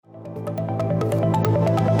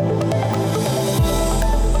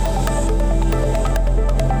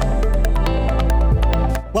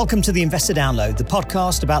Welcome to the Investor Download, the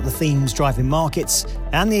podcast about the themes driving markets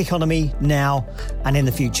and the economy now and in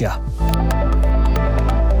the future.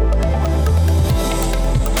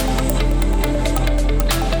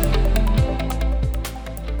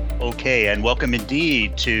 Okay, and welcome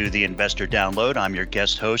indeed to the Investor Download. I'm your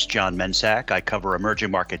guest host, John Mensack. I cover emerging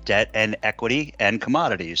market debt and equity and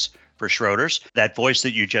commodities for Schroders. That voice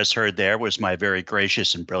that you just heard there was my very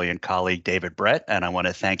gracious and brilliant colleague, David Brett, and I want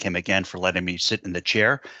to thank him again for letting me sit in the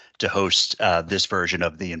chair to host this version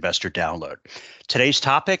of the Investor Download. Today's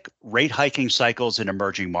topic, rate hiking cycles in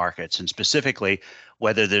emerging markets, and specifically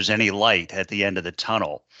whether there's any light at the end of the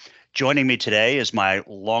tunnel. Joining me today is my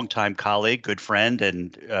longtime colleague, good friend,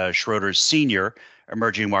 and Schroders senior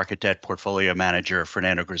emerging market debt portfolio manager,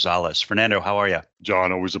 Fernando Grisales. Fernando, how are you?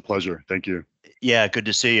 John, always a pleasure. Thank you. Yeah, good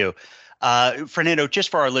to see you. Fernando, just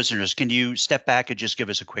for our listeners, can you step back and just give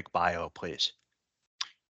us a quick bio, please?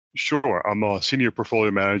 Sure. I'm a senior portfolio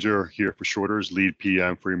manager here for Schroders, lead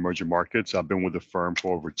PM for emerging markets. I've been with the firm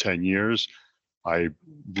for over 10 years. I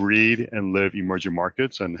breathe and live emerging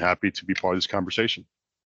markets and happy to be part of this conversation.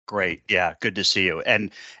 Great. Yeah, good to see you. And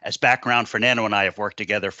as background, Fernando and I have worked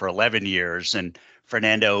together for 11 years. And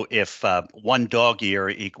Fernando, if 1 dog year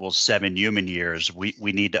equals 7 human years, we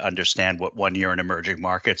need to understand what 1 year in emerging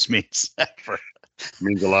markets means.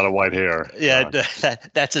 Means a lot of white hair. Yeah,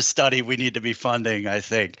 that's a study we need to be funding, I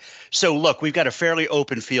think. So look, we've got a fairly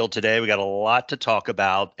open field today. We got a lot to talk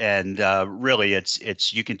about, and really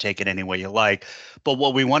it's you can take it any way you like. But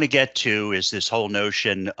what we want to get to is this whole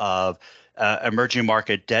notion of emerging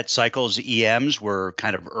market debt cycles. EMs were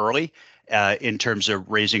kind of early in terms of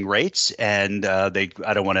raising rates, and I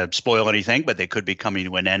don't want to spoil anything, but they could be coming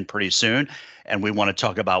to an end pretty soon. And we want to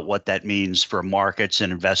talk about what that means for markets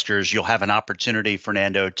and investors. You'll have an opportunity,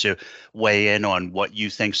 Fernando, to weigh in on what you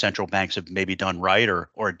think central banks have maybe done right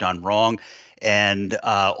or done wrong. And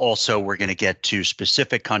also, we're going to get to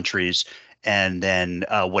specific countries and then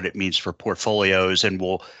what it means for portfolios. And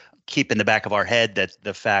we'll keep in the back of our head that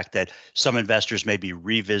the fact that some investors may be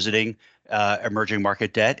revisiting emerging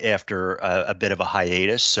market debt after a bit of a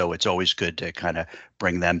hiatus. So it's always good to kind of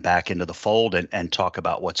bring them back into the fold and talk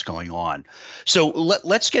about what's going on. So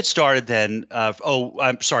let's get started then.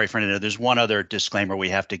 I'm sorry, Fernando. There's one other disclaimer we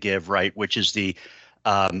have to give, right, which is the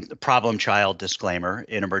problem child disclaimer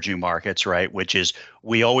in emerging markets, right, which is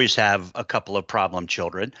we always have a couple of problem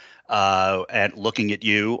children. And looking at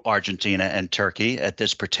you, Argentina and Turkey at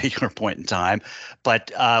this particular point in time,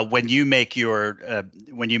 but when you make your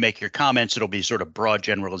comments, it'll be sort of broad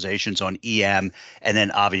generalizations on EM, and then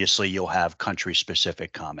obviously you'll have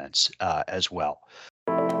country-specific comments as well.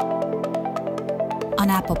 On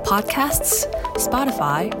Apple Podcasts,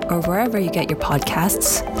 Spotify, or wherever you get your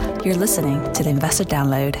podcasts, you're listening to the Investor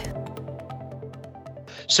Download.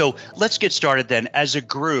 So let's get started then. As a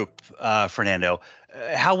group, Fernando,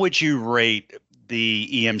 how would you rate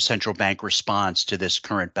the EM central bank response to this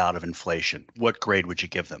current bout of inflation? What grade would you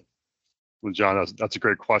give them? Well, John, that's a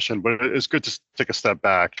great question, but it's good to take a step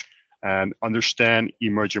back and understand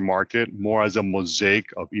emerging market more as a mosaic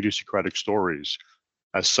of idiosyncratic stories.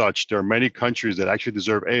 As such, there are many countries that actually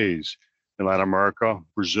deserve A's in Latin America,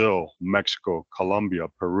 Brazil, Mexico, Colombia,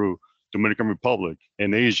 Peru, Dominican Republic,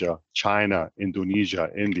 in Asia, China, Indonesia,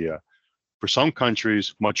 India. For some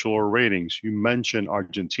countries, much lower ratings. You mentioned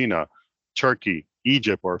Argentina, Turkey,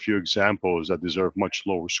 Egypt are a few examples that deserve much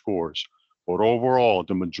lower scores. But overall,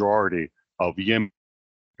 the majority of EM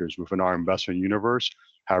within our investment universe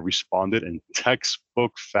have responded in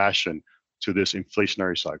textbook fashion to this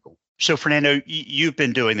inflationary cycle. So, Fernando, you've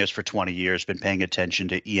been doing this for 20 years, been paying attention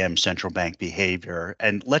to EM central bank behavior.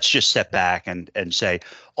 And let's just step back and say,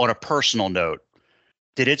 on a personal note,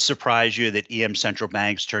 did it surprise you that EM central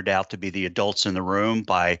banks turned out to be the adults in the room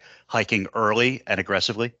by hiking early and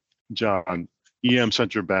aggressively? John, EM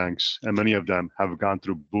central banks, and many of them have gone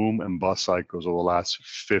through boom and bust cycles over the last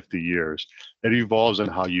 50 years. It evolves in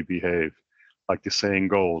how you behave. Like the saying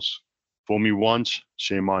goes, fool me once,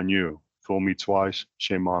 shame on you. Fool me twice,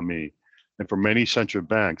 shame on me. And for many central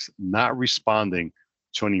banks, not responding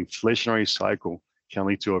to an inflationary cycle can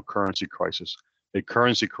lead to a currency crisis. A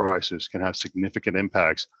currency crisis can have significant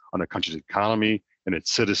impacts on a country's economy and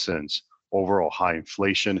its citizens. Overall high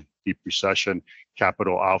inflation, deep recession,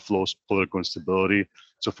 capital outflows, political instability.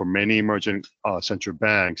 So for many emerging central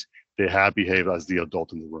banks, they have behaved as the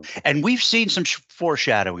adult in the room. And we've seen some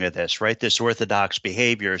foreshadowing of this, right? This orthodox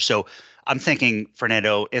behavior. So I'm thinking,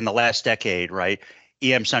 Fernando, in the last decade, right,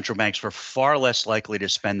 EM central banks were far less likely to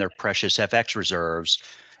spend their precious FX reserves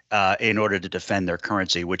in order to defend their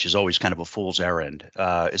currency, which is always kind of a fool's errand.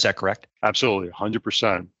 Is that correct? Absolutely,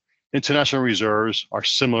 100%. International reserves are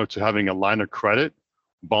similar to having a line of credit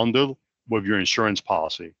bundled with your insurance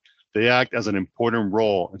policy. They act as an important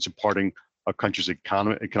role in supporting a country's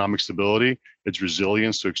economic stability, its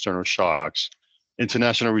resilience to external shocks.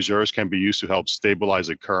 International reserves can be used to help stabilize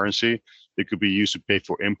the currency. They could be used to pay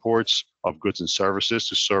for imports of goods and services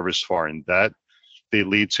to service foreign debt. They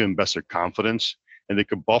lead to investor confidence, and they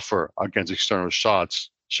could buffer against external shocks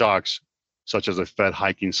such as a Fed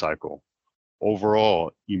hiking cycle.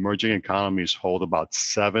 Overall, emerging economies hold about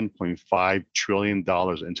 $7.5 trillion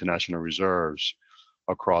international reserves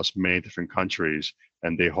across many different countries,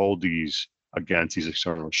 and they hold these against these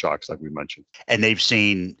external shocks, like we mentioned. And they've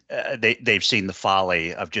seen the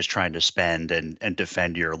folly of just trying to spend and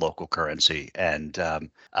defend your local currency. And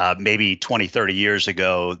maybe 20, 30 years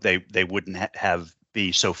ago, they wouldn't have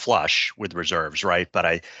be so flush with reserves, right?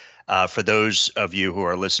 But for those of you who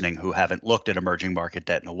are listening who haven't looked at emerging market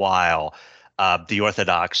debt in a while, the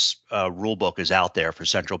orthodox rule book is out there for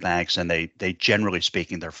central banks, and they generally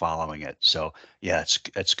speaking, they're following it. So yeah,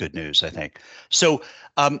 it's good news, I think. So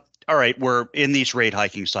all right, we're in these rate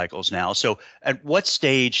hiking cycles now. So at what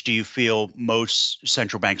stage do you feel most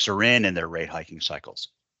central banks are in their rate hiking cycles?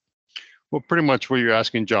 Well, pretty much what you're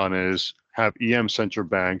asking, John, is have EM central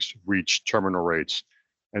banks reached terminal rates?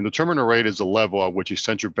 And the terminal rate is the level at which a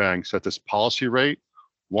central bank sets its policy rate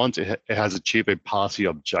once it has achieved a policy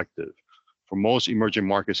objective. For most emerging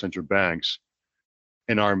market central banks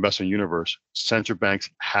in our investment universe, central banks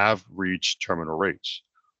have reached terminal rates.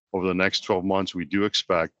 Over the next 12 months, we do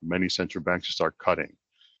expect many central banks to start cutting.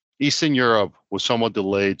 Eastern Europe was somewhat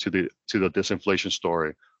delayed to the disinflation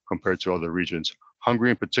story compared to other regions. Hungary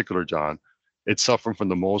in particular, John, it's suffering from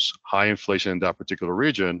the most high inflation in that particular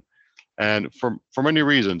region. And for many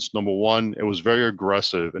reasons. Number one, it was very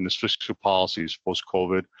aggressive in its fiscal policies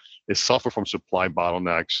post-COVID. It suffered from supply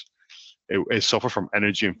bottlenecks. It suffered from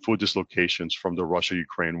energy and food dislocations from the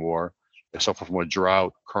Russia-Ukraine war. It suffered from a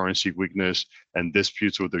drought, currency weakness, and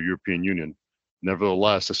disputes with the European Union.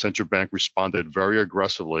 Nevertheless, the central bank responded very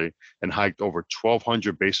aggressively and hiked over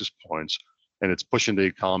 1,200 basis points, and it's pushing the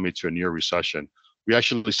economy to a near recession. We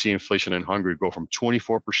actually see inflation in Hungary go from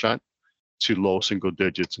 24% to low single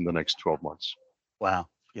digits in the next 12 months. Wow.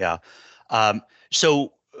 Yeah.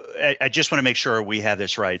 So I just want to make sure we have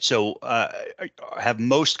this right. So have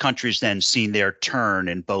most countries then seen their turn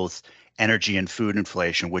in both energy and food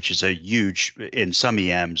inflation, which is a huge, in some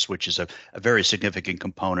EMs, which is a very significant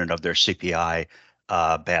component of their CPI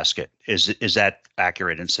basket? Is that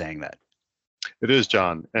accurate in saying that? It is,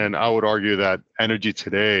 John. And I would argue that energy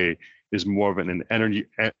today is more of an energy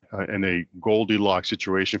and a Goldilocks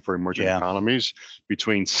situation for emerging economies.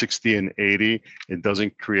 Between 60 and 80, it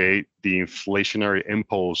doesn't create the inflationary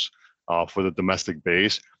impulse for the domestic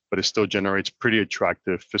base, but it still generates pretty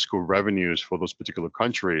attractive fiscal revenues for those particular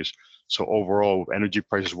countries. So overall, with energy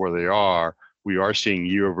prices where they are, we are seeing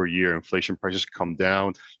year over year inflation prices come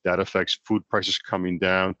down. That affects food prices coming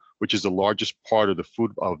down, which is the largest part of the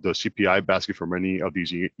CPI basket for many of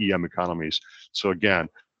these EM economies. So again,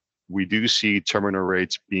 we do see terminal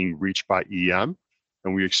rates being reached by EM,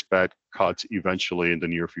 and we expect cuts eventually in the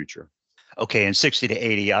near future. Okay, and 60 to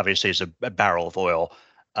 80 obviously is a barrel of oil.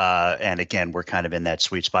 And again, we're kind of in that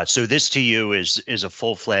sweet spot. So this to you is a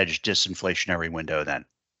full-fledged disinflationary window then?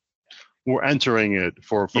 We're entering it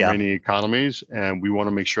for many economies, and we want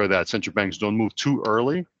to make sure that central banks don't move too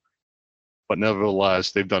early. But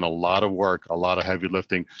nevertheless, they've done a lot of work, a lot of heavy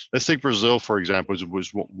lifting. Let's take Brazil, for example,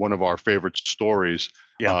 was one of our favorite stories.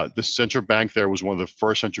 The central bank there was one of the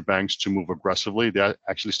first central banks to move aggressively. They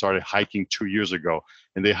actually started hiking 2 years ago,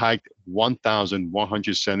 and they hiked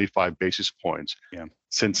 1,175 basis points.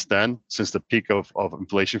 Since then, since the peak of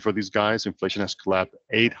inflation for these guys, inflation has collapsed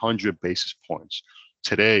 800 basis points.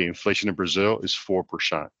 Today, inflation in Brazil is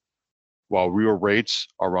 4%, while real rates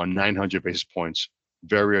are around 900 basis points.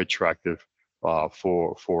 Very attractive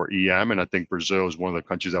for EM, and I think Brazil is one of the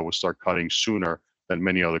countries that will start cutting sooner than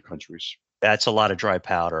many other countries. That's a lot of dry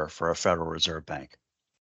powder for a Federal Reserve Bank.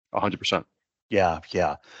 100%.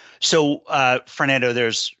 Yeah. So, Fernando,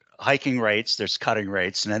 there's hiking rates, there's cutting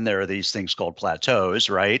rates, and then there are these things called plateaus,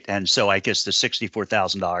 right? And so I guess the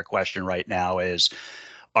 $64,000 question right now is,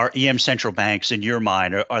 are EM central banks, in your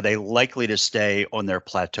mind, are they likely to stay on their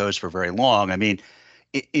plateaus for very long? I mean,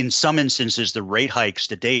 in some instances, the rate hikes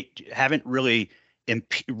to date haven't really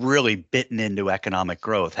bitten into economic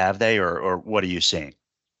growth, have they? Or what are you seeing?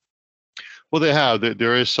 Well, they have.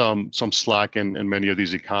 There is some slack in many of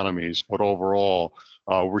these economies, but overall,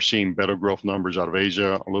 we're seeing better growth numbers out of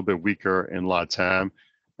Asia, a little bit weaker in LATAM,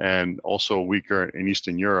 and also weaker in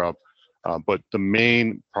Eastern Europe. But the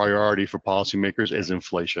main priority for policymakers is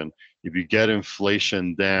inflation. If you get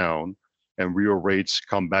inflation down, and real rates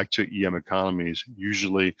come back to EM economies,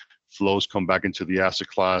 usually flows come back into the asset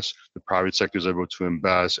class, the private sector is able to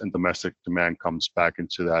invest, and domestic demand comes back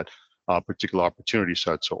into that particular opportunity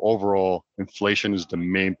set. So overall, inflation is the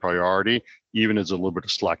main priority, even as a little bit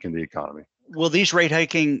of slack in the economy. Will these rate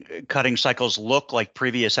hiking cutting cycles look like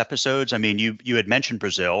previous episodes? I mean, you had mentioned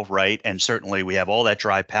Brazil, right? And certainly we have all that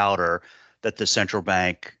dry powder that the central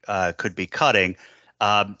bank could be cutting.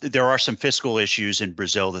 There are some fiscal issues in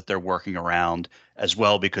Brazil that they're working around as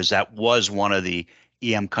well, because that was one of the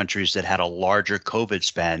EM countries that had a larger COVID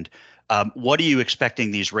spend. What are you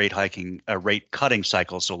expecting these rate cutting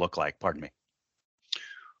cycles to look like? Pardon me.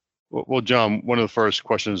 Well, John, one of the first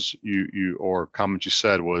questions you or comments you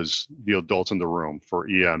said was the adults in the room for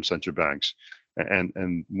EM central banks,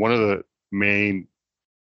 and one of the main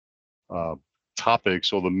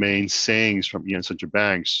topics or the main sayings from EM central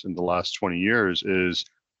banks in the last 20 years is,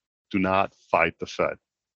 "Do not fight the Fed."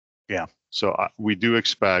 Yeah. So we do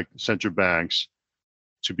expect central banks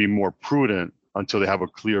to be more prudent until they have a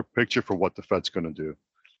clear picture for what the Fed's going to do.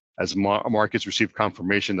 As markets receive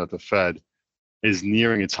confirmation that the Fed is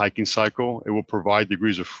nearing its hiking cycle, it will provide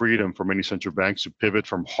degrees of freedom for many central banks to pivot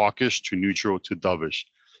from hawkish to neutral to dovish.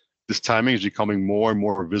 This timing is becoming more and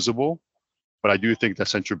more visible, but I do think that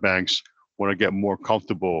central banks want to get more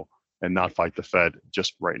comfortable and not fight the Fed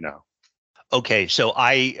just right now. Okay, so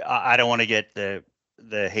I don't want to get the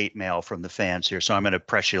hate mail from the fans here, so I'm going to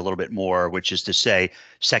press you a little bit more, which is to say,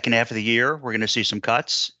 second half of the year, we're going to see some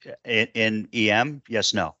cuts in EM.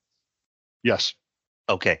 Yes, no? Yes.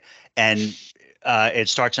 Okay, and it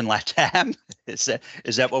starts in LATAM. Is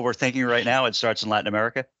that what we're thinking right now? It starts in Latin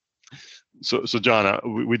America. So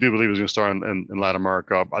John, we do believe it's going to start in Latin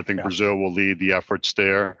America. I think Brazil will lead the efforts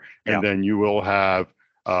there, and then you will have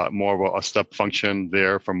more of a step function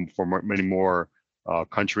there from many more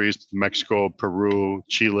countries. Mexico, Peru,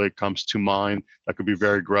 Chile comes to mind. That could be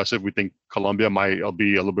very aggressive. We think Colombia might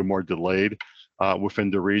be a little bit more delayed within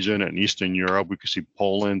the region. And Eastern Europe, we could see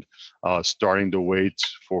Poland starting to wait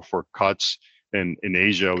for cuts. In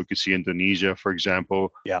Asia, we could see Indonesia, for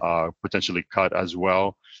example, potentially cut as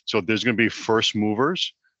well. So there's going to be first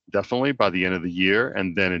movers, definitely by the end of the year.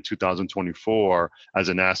 And then in 2024, as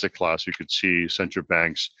an asset class, you could see central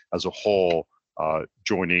banks as a whole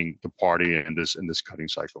joining the party in this cutting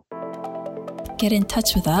cycle. Get in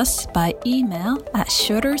touch with us by email at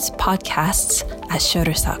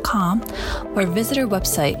schroderspodcasts@schroders.com or visit our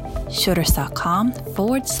website,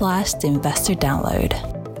 schroders.com/the investor download.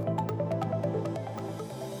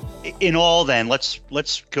 In all, then, let's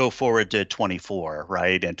go forward to 24,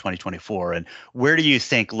 right, and 2024. And where do you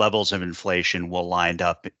think levels of inflation will line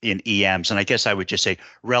up in EMs? And I guess I would just say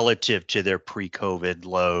relative to their pre-COVID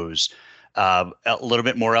lows, a little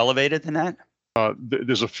bit more elevated than that?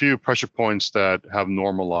 There's a few pressure points that have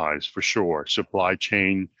normalized for sure. Supply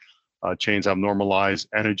chains have normalized.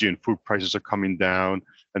 Energy and food prices are coming down.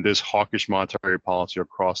 And this hawkish monetary policy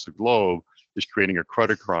across the globe is creating a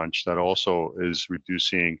credit crunch that also is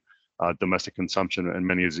reducing domestic consumption in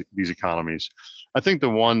many of these economies. I think the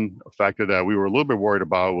one factor that we were a little bit worried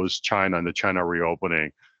about was China and the China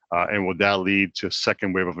reopening. And would that lead to a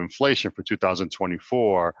second wave of inflation for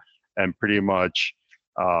 2024 and pretty much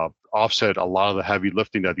offset a lot of the heavy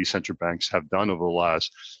lifting that these central banks have done over the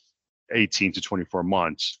last 18 to 24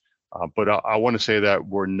 months. But I want to say that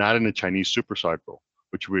we're not in a Chinese super cycle,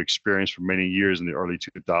 which we experienced for many years in the early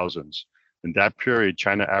 2000s. In that period,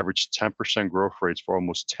 China averaged 10% growth rates for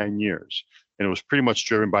almost 10 years. And it was pretty much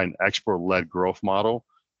driven by an export-led growth model,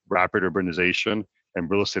 rapid urbanization, and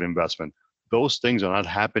real estate investment. Those things are not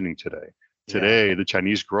happening today. Today, the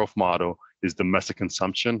Chinese growth model is domestic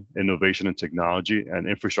consumption, innovation and technology, and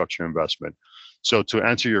infrastructure investment. So to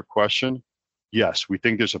answer your question, yes, we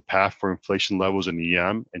think there's a path for inflation levels in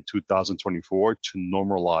EM in 2024 to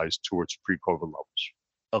normalize towards pre-COVID levels.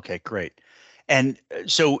 Okay, great. And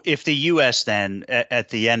so if the U.S. then at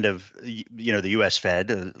the end of, the U.S.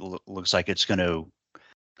 Fed looks like it's going to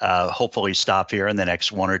hopefully stop here in the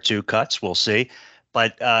next one or two cuts, we'll see.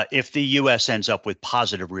 But if the U.S. ends up with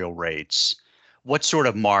positive real rates, what sort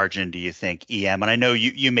of margin do you think EM? And I know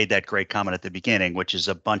you made that great comment at the beginning, which is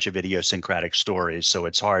a bunch of idiosyncratic stories, so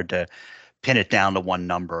it's hard to pin it down to one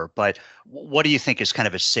number. But what do you think is kind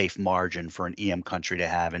of a safe margin for an EM country to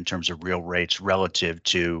have in terms of real rates relative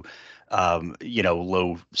to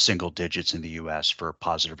low single digits in the U.S. for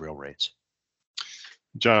positive real rates?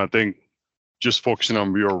 John, I think just focusing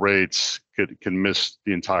on real rates can miss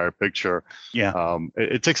the entire picture. Yeah.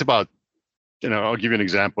 It takes about, I'll give you an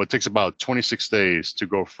example. It takes about 26 days to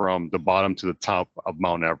go from the bottom to the top of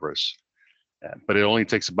Mount Everest, but it only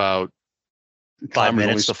takes about 5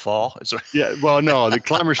 minutes to fall? Yeah, well, no, the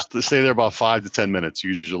climbers stay there about 5 to 10 minutes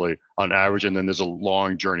usually on average, and then there's a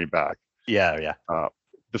long journey back. Yeah.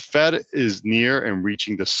 The Fed is near and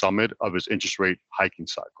reaching the summit of its interest rate hiking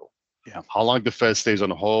cycle. Yeah. How long the Fed stays on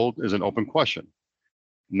hold is an open question.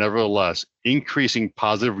 Nevertheless, increasing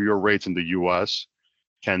positive real rates in the U.S.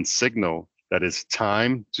 can signal that it's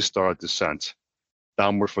time to start a descent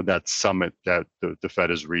downward for that summit that the Fed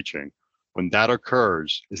is reaching. When that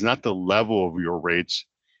occurs, it's not the level of real rates,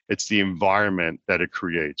 it's the environment that it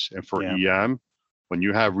creates. And for EM, when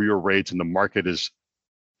you have real rates and the market is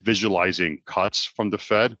visualizing cuts from the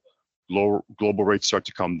Fed, global rates start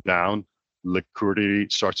to come down, liquidity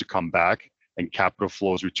starts to come back, and capital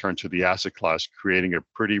flows return to the asset class, creating a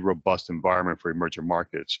pretty robust environment for emerging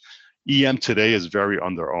markets. EM today is very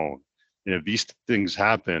on their own. And if these things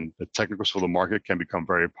happen, the technicals for the market can become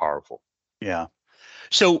very powerful. Yeah.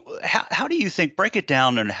 So how do you think, break it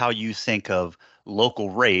down on how you think of local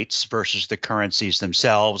rates versus the currencies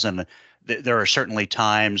themselves? And there are certainly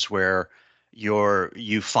times where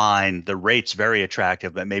you find the rates very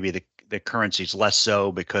attractive, but maybe the currencies less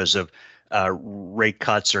so because of rate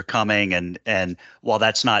cuts are coming. And while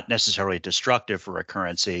that's not necessarily destructive for a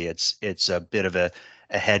currency, it's a bit of a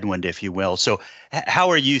headwind, if you will. So how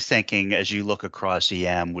are you thinking as you look across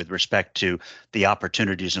EM with respect to the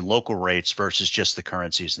opportunities in local rates versus just the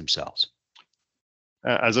currencies themselves?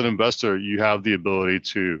 As an investor, you have the ability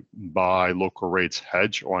to buy local rates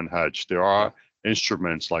hedge or unhedged. There are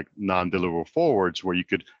instruments like non-deliverable forwards where you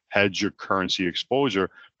could hedge your currency exposure,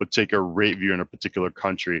 but take a rate view in a particular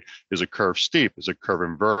country. Is a curve steep? Is a curve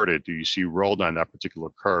inverted? Do you see roll down that particular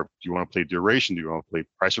curve? Do you want to play duration? Do you want to play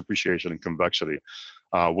price appreciation and convexity?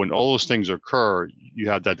 When all those things occur, you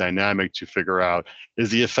have that dynamic to figure out, is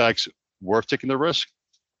the effects worth taking the risk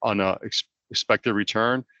on a expected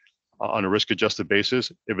return on a risk-adjusted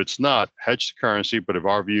basis? If it's not, hedge the currency, but if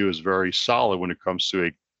our view is very solid when it comes to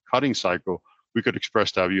a cutting cycle, we could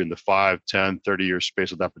express that view in the 5, 10, 30-year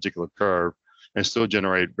space of that particular curve and still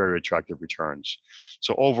generate very attractive returns.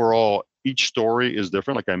 So overall, each story is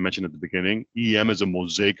different. Like I mentioned at the beginning, EM is a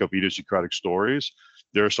mosaic of idiosyncratic stories.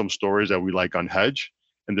 There are some stories that we like unhedged,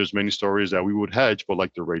 and there's many stories that we would hedge, but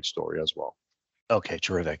like the rate story as well. Okay,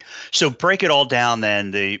 terrific. So break it all down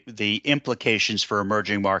then, the implications for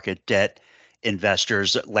emerging market debt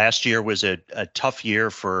investors. Last year was a tough year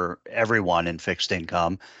for everyone in fixed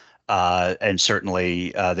income. And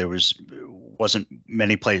certainly there weren't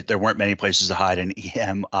many places to hide in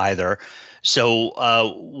EM either. So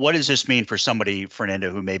what does this mean for somebody,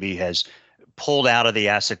 Fernando, who maybe has pulled out of the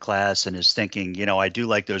asset class and is thinking, I do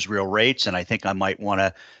like those real rates, and I think I might want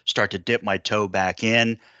to start to dip my toe back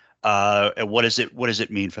in. And what does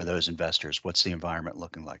it mean for those investors? What's the environment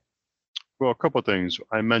looking like? Well, a couple of things.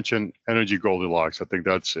 I mentioned energy Goldilocks. I think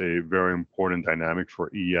that's a very important dynamic for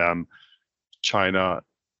EM. China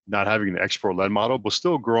not having an export-led model, but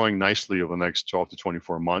still growing nicely over the next 12 to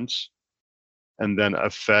 24 months. And then a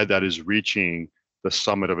Fed that is reaching the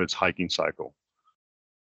summit of its hiking cycle.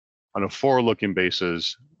 On a forward-looking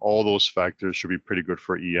basis, all those factors should be pretty good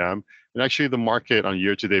for EM. And actually, the market on a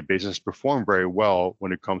year-to-date basis performed very well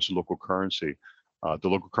when it comes to local currency. The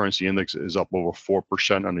local currency index is up over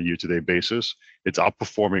 4% on a year-to-date basis. It's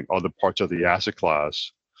outperforming other parts of the asset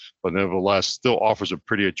class, but nevertheless still offers a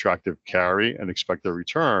pretty attractive carry and expected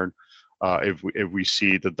return if we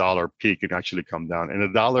see the dollar peak and actually come down. And the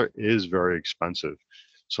dollar is very expensive.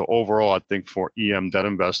 So overall, I think for EM debt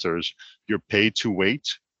investors, you're paid to wait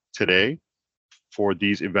today for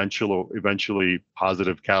these eventually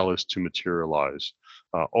positive catalysts to materialize.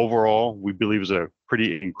 Overall, we believe is a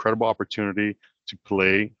pretty incredible opportunity to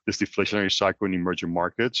play this deflationary cycle in emerging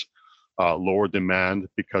markets, lower demand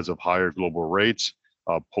because of higher global rates,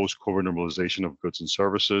 post-COVID normalization of goods and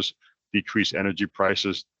services, decreased energy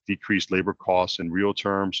prices, decreased labor costs in real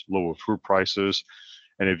terms, lower food prices.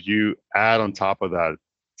 And if you add on top of that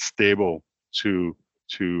stable to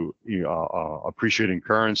appreciating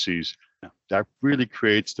currencies, that really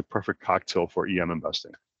creates the perfect cocktail for EM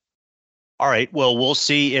investing. All right. Well, we'll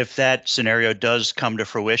see if that scenario does come to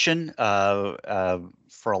fruition.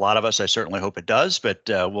 For a lot of us, I certainly hope it does, but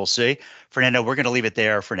we'll see. Fernando, we're going to leave it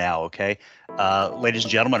there for now, okay? Ladies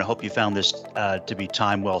and gentlemen, I hope you found this to be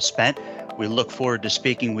time well spent. We look forward to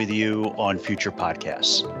speaking with you on future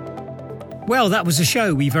podcasts. Well, that was the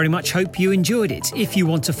show. We very much hope you enjoyed it. If you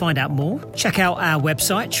want to find out more, check out our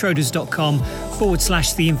website,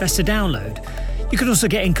 schroders.com/The Investor Download. You can also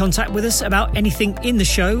get in contact with us about anything in the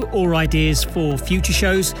show or ideas for future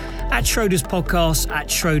shows at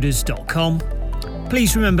schroderspodcast@schroders.com.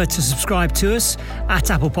 Please remember to subscribe to us at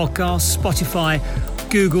Apple Podcasts, Spotify,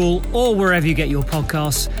 Google, or wherever you get your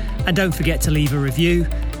podcasts. And don't forget to leave a review.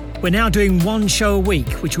 We're now doing one show a week,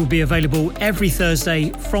 which will be available every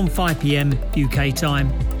Thursday from 5 p.m. UK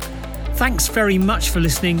time. Thanks very much for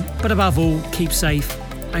listening, but above all, keep safe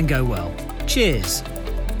and go well. Cheers.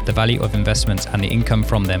 The value of investments and the income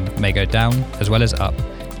from them may go down as well as up,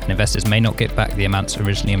 and investors may not get back the amounts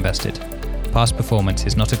originally invested. Past performance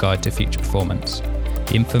is not a guide to future performance.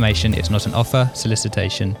 The information is not an offer,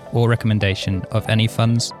 solicitation, or recommendation of any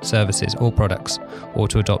funds, services, or products, or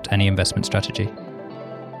to adopt any investment strategy.